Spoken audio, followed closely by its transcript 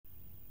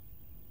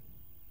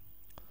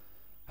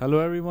Hello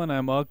everyone,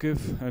 I'm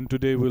Akif and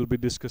today we'll be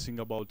discussing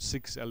about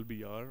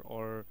 6LBR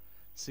or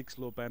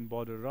 6LoWPAN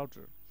border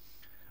router.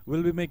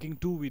 We'll be making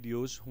two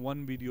videos.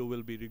 One video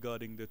will be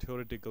regarding the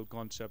theoretical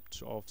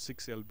concepts of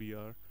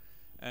 6LBR,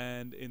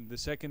 and in the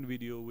second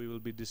video we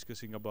will be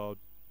discussing about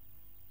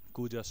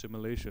CUJA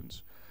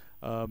simulations.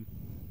 Um,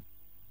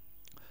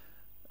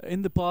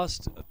 in the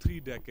past 3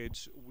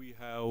 decades we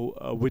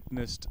have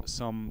witnessed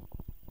some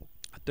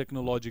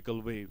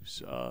technological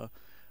waves.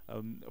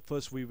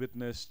 First, we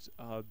witnessed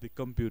the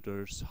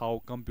computers,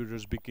 how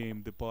computers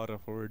became the part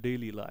of our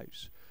daily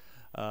lives.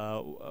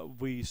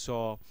 We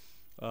saw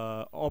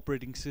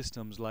operating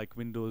systems like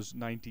Windows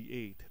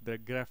 98, the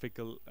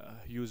graphical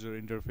user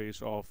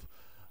interface of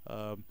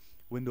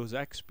Windows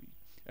XP.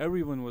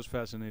 Everyone was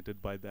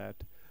fascinated by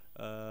that.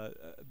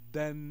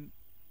 Then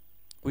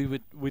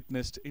we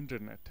witnessed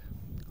internet.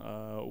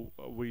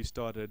 We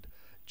started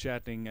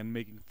chatting and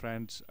making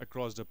friends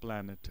across the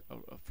planet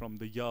from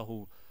the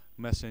Yahoo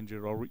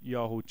Messenger or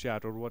Yahoo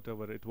Chat or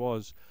whatever it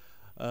was.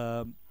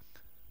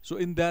 So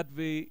in that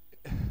way,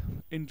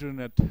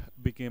 internet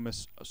became a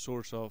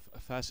source of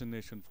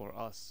fascination for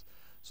us.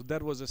 So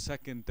that was a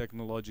second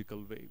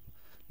technological wave.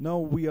 Now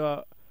we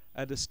are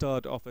at the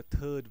start of a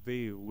third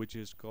wave, which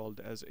is called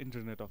as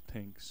Internet of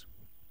Things.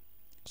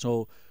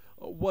 So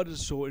what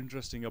is so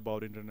interesting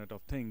about Internet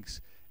of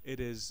Things? It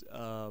is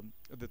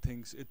the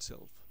things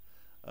itself.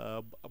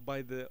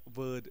 By the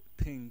word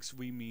things,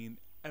 we mean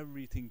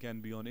everything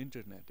can be on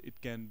internet. It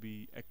can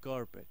be a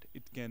carpet,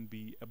 it can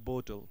be a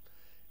bottle,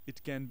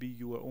 it can be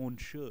your own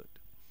shirt.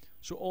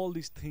 So all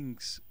these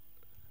things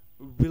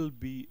will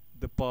be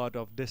the part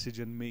of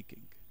decision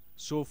making.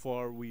 So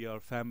far we are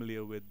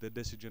familiar with the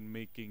decision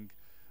making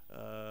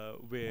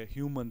where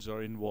humans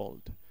are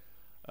involved,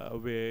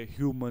 where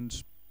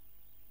humans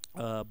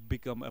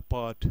become a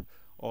part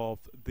of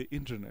the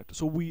internet.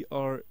 So we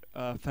are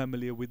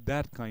familiar with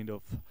that kind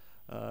of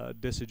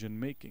decision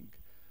making.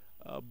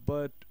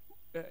 But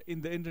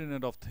in the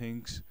Internet of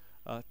Things,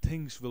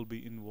 things will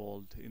be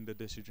involved in the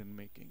decision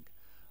making.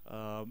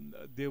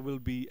 There will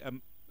be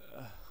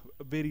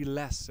very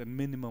less and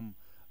minimum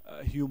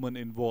human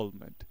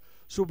involvement.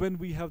 So when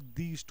we have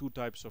these two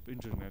types of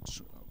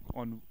internets,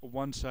 on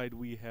one side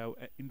we have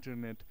an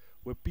internet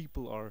where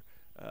people are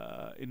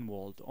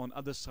involved. On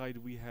other side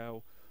we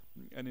have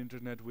an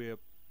internet where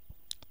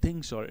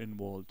things are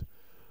involved.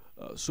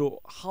 So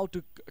how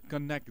to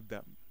connect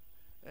them?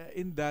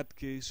 In that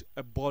case,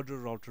 a border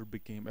router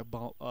became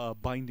a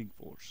binding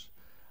force.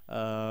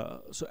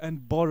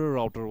 And border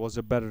router was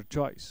a better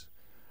choice.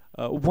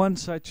 One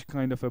such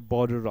kind of a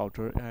border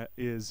router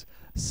is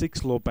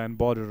 6LoWPAN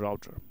border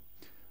router.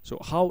 So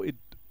how it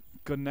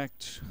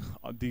connects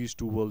these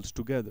two worlds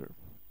together?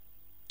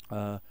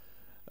 Uh,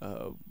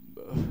 uh,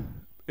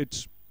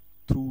 it's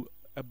through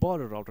a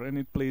border router, and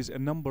it plays a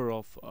number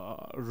of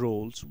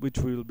roles, which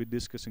we will be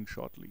discussing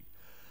shortly.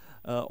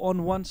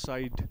 On one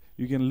side,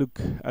 you can look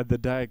at the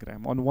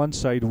diagram. On one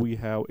side, we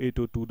have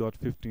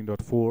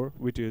 802.15.4,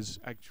 which is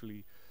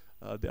actually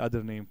the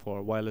other name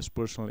for wireless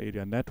personal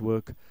area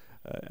network.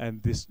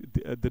 And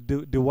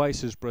the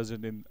devices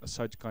present in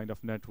such kind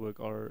of network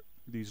are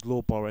these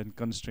low power and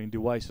constrained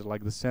devices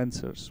like the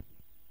sensors.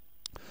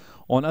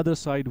 On other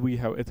side, we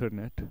have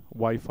Ethernet,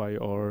 Wi-Fi,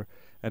 or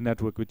a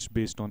network which is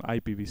based on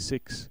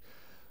IPv6.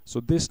 So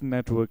this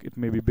network, it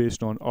may be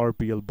based on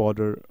RPL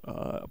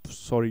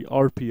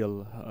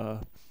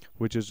RPL,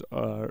 which is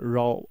a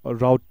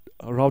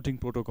routing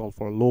protocol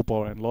for low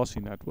power and lossy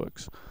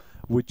networks,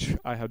 which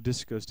I have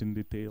discussed in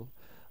detail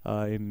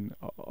in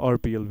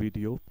RPL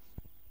video.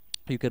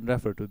 You can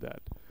refer to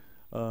that.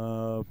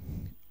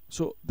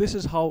 So this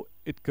is how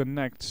it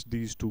connects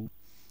these two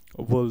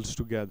worlds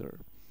together.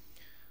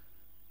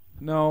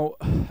 Now,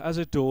 as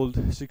I told,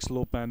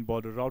 6LoWPAN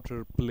border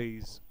router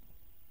plays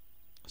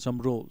some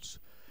roles.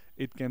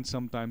 It can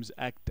sometimes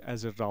act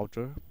as a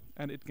router,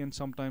 and it can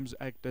sometimes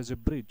act as a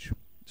bridge.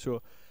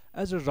 So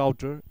as a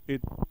router,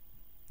 it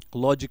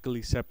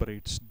logically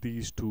separates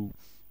these two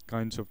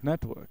kinds of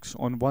networks.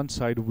 On one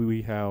side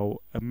we have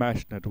a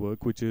mesh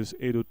network, which is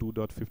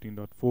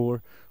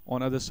 802.15.4.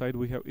 On other side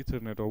we have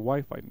Ethernet or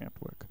Wi-Fi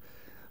network.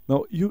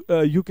 Now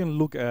you can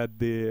look at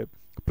the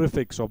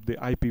prefix of the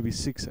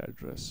IPv6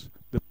 address.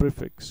 The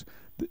prefix,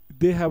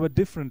 they have a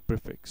different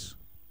prefix.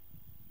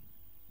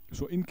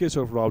 So in case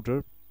of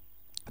router,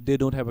 they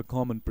don't have a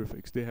common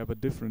prefix, they have a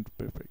different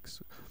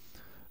prefix,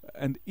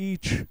 and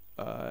each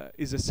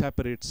is a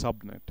separate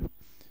subnet.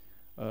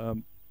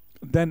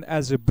 Then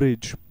as a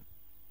bridge,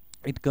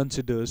 it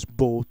considers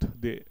both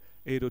the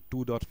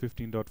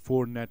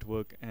 802.15.4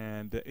 network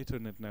and the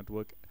Ethernet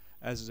network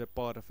as a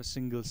part of a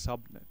single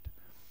subnet.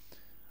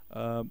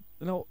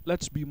 Now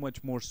let's be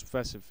much more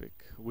specific.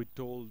 We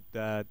told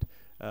that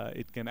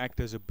it can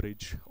act as a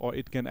bridge or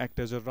it can act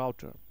as a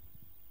router.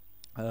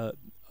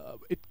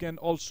 It can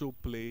also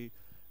play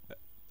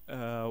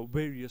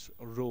various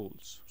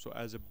roles. So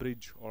as a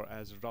bridge or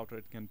as a router,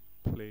 it can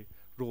play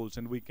roles,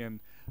 and we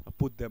can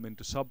put them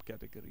into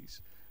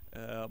subcategories.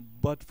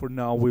 But for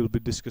now, we'll be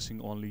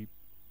discussing only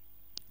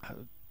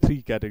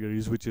three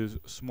categories, which is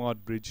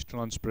smart bridge,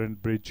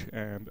 transparent bridge,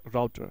 and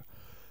router.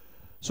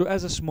 So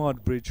as a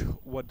smart bridge,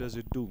 what does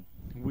it do?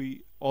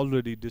 We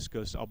already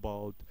discussed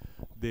about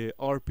the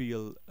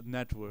RPL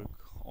network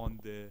on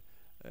the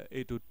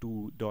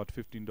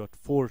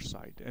 802.15.4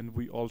 side, and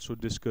we also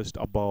discussed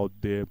about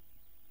the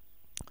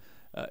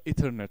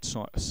Ethernet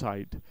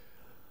side.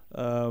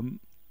 Um,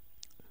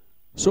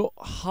 so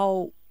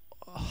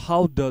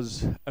how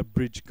does a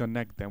bridge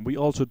connect them? We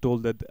also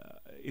told that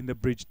in the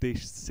bridge they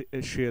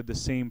share the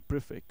same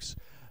prefix.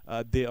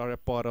 They are a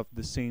part of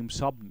the same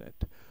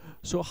subnet.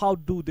 So how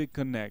do they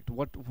connect?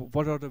 What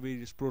are the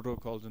various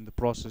protocols and the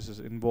processes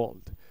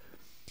involved?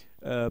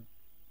 Uh,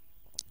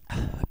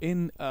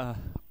 in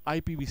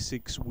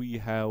IPv6, we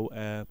have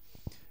a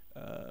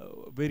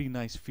very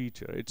nice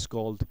feature. It's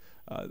called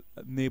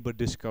neighbor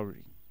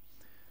discovery.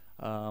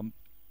 Um,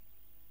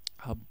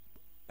 uh,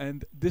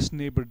 and this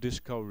neighbor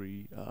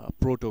discovery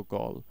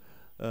protocol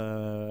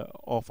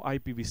of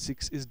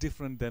IPv6 is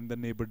different than the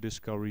neighbor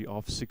discovery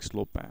of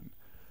 6LoWPAN.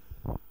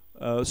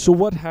 So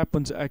what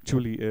happens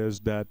actually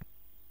is that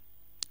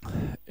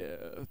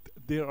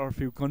there are a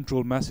few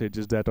control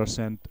messages that are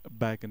sent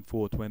back and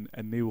forth when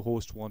a new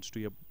host wants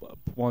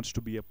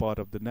to be a part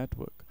of the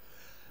network.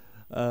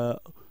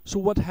 So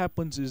what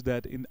happens is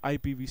that in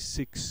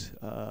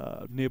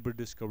IPv6 neighbor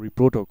discovery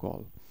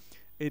protocol,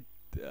 it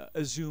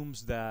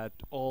assumes that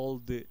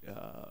all the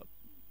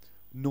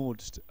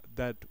nodes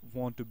that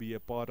want to be a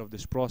part of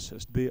this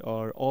process, they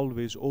are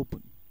always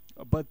open.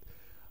 But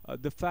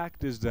the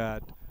fact is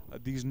that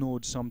these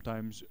nodes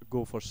sometimes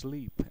go for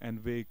sleep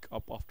and wake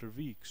up after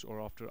weeks or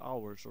after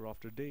hours or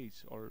after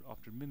days or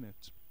after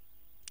minutes.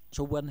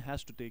 So one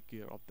has to take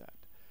care of that.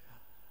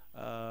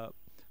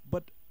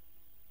 But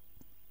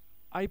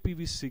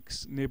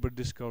IPv6 neighbor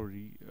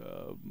discovery,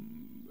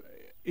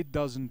 it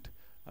doesn't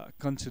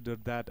consider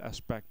that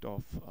aspect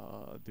of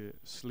the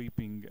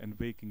sleeping and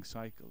waking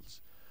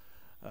cycles.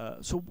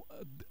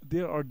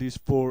 There are these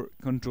four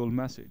control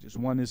messages.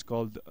 One is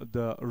called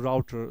the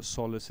router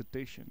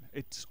solicitation.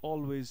 It's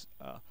always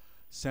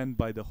sent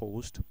by the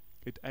host.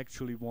 It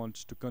actually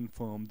wants to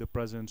confirm the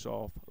presence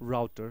of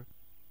router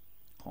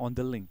on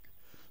the link.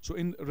 So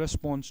in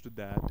response to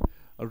that,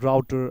 a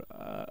router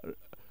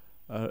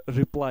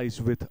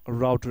replies with a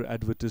router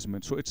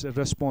advertisement. So it's a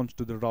response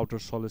to the router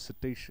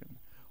solicitation.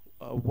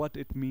 What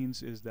it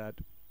means is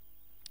that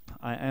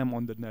I am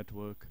on the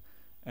network,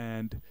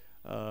 and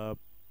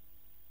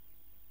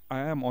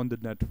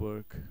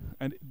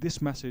and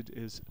this message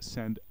is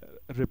sent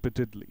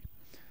repeatedly.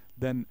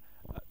 Then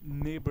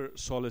neighbor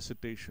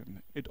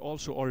solicitation. It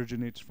also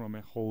originates from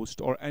a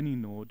host or any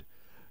node.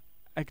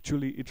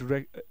 Actually,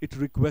 it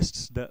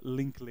requests the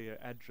link layer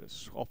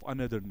address of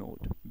another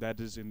node that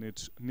is in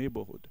its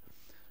neighborhood,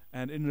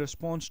 and in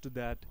response to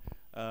that,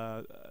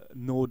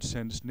 node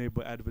sends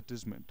neighbor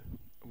advertisement,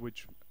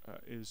 which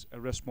is a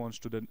response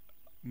to the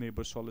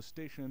neighbor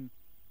solicitation,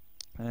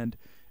 and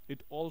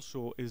it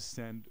also is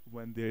sent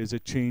when there is a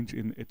change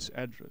in its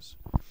address.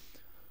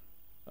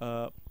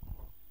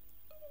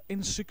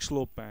 In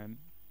 6LoWPAN,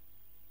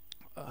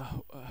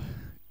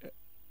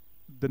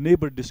 the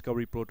neighbor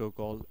discovery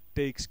protocol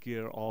takes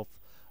care of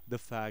the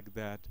fact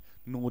that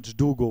nodes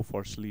do go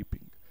for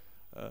sleeping,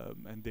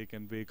 and they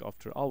can wake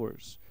after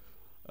hours.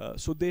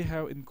 So they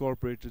have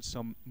incorporated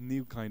some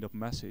new kind of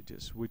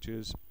messages, which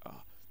is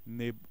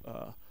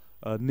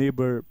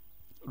neighbor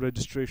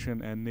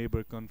registration and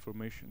neighbor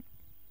confirmation.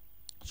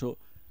 So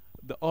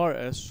the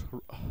RS,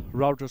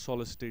 router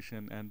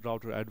solicitation and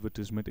router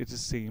advertisement, it is the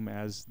same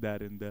as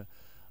that in the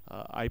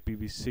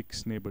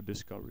IPv6 neighbor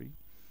discovery.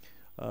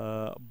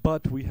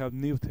 But we have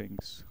new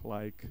things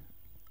like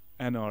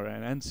NR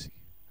and NC,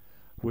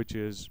 which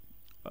is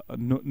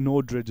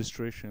node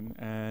registration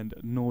and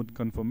node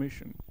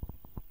confirmation.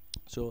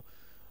 So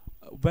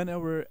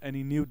whenever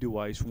any new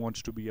device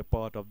wants to be a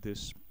part of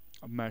this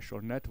mesh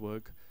or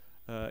network,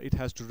 it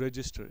has to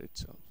register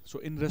itself. So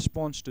in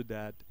response to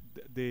that,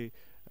 they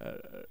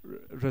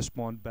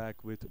respond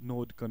back with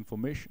node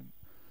confirmation.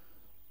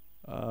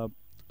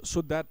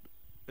 So that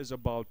is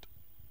about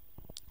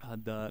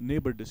the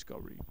neighbor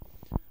discovery.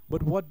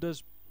 But what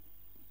does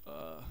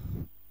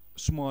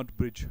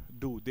SmartBridge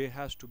do? There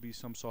has to be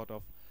some sort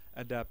of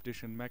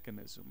adaptation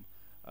mechanism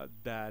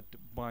that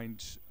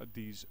binds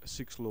these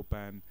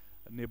 6LoWPAN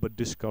neighbor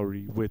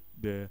discovery with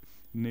the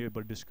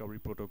neighbor discovery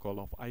protocol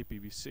of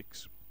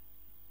IPv6.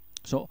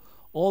 So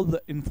all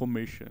the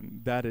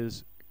information that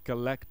is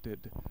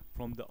collected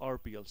from the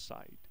RPL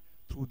side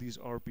through these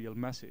RPL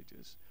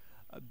messages,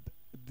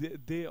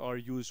 they are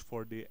used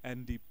for the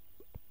ND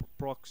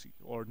proxy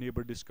or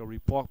neighbor discovery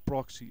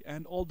proxy,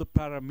 and all the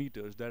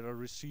parameters that are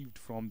received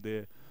from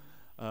the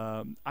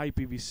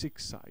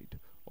IPv6 side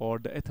or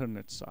the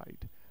Ethernet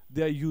side,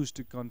 they are used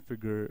to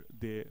configure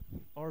the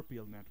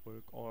RPL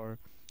network or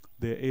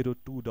the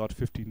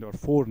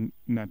 802.15.4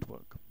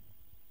 network.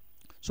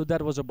 So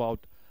that was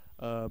about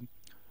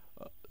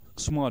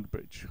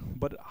SmartBridge.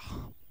 But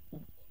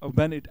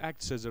when it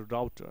acts as a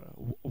router,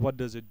 what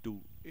does it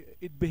do?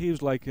 It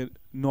behaves like a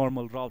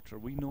normal router.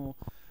 We know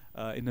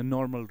in a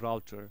normal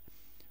router,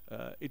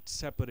 it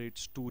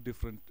separates two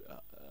different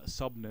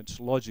subnets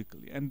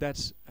logically, and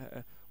that's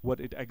what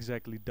it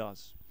exactly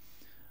does.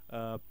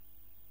 Uh,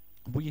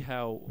 we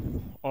have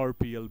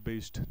RPL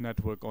based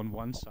network on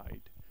one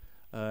side,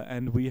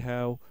 and we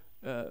have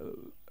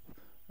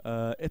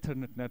uh,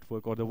 Ethernet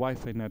network or the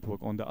Wi-Fi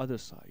network on the other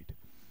side.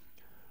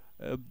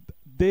 Uh,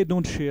 they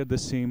don't share the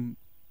same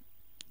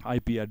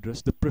IP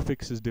address. The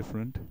prefix is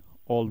different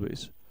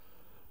always.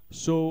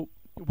 So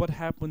what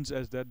happens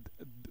is that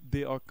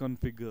they are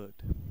configured.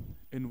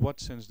 In what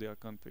sense they are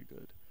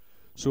configured?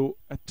 So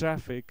a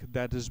traffic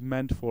that is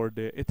meant for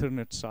the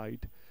Ethernet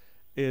side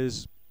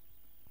is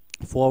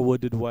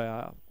forwarded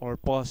via or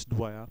passed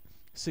via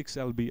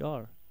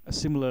 6LBR.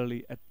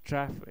 Similarly, a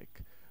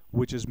traffic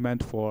which is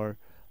meant for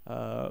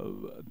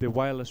the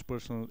wireless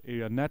personal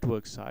area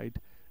network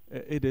side,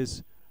 it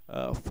is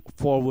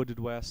forwarded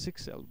via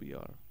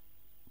 6LBR.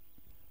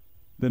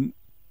 Then,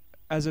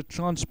 as a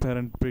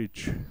transparent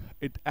bridge,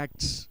 it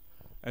acts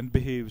and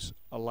behaves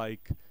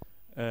like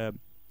a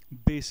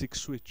basic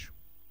switch.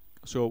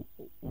 So,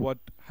 what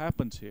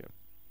happens here?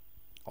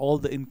 All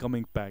the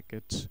incoming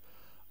packets,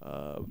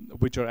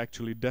 which are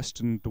actually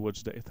destined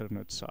towards the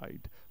Ethernet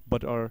side,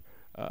 but are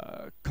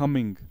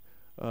coming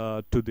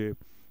to the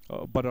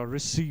but are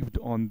received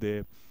on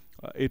the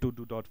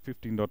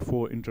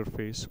 802.15.4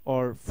 interface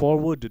or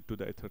forwarded to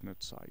the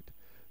Ethernet side.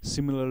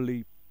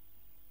 Similarly,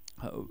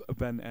 uh,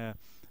 when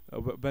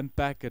when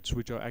packets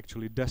which are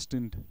actually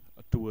destined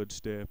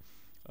towards the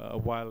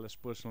wireless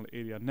personal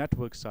area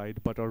network side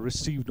but are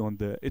received on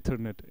the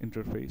Ethernet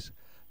interface,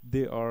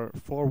 they are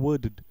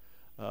forwarded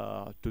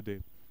to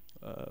the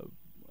uh,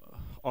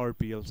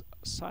 RPL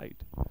side.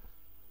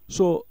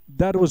 So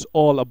that was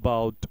all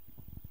about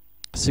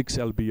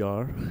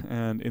 6LBR,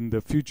 and in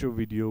the future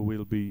video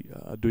we'll be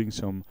doing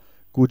some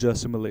CUJA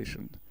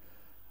simulation.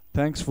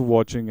 Thanks for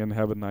watching and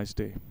have a nice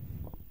day.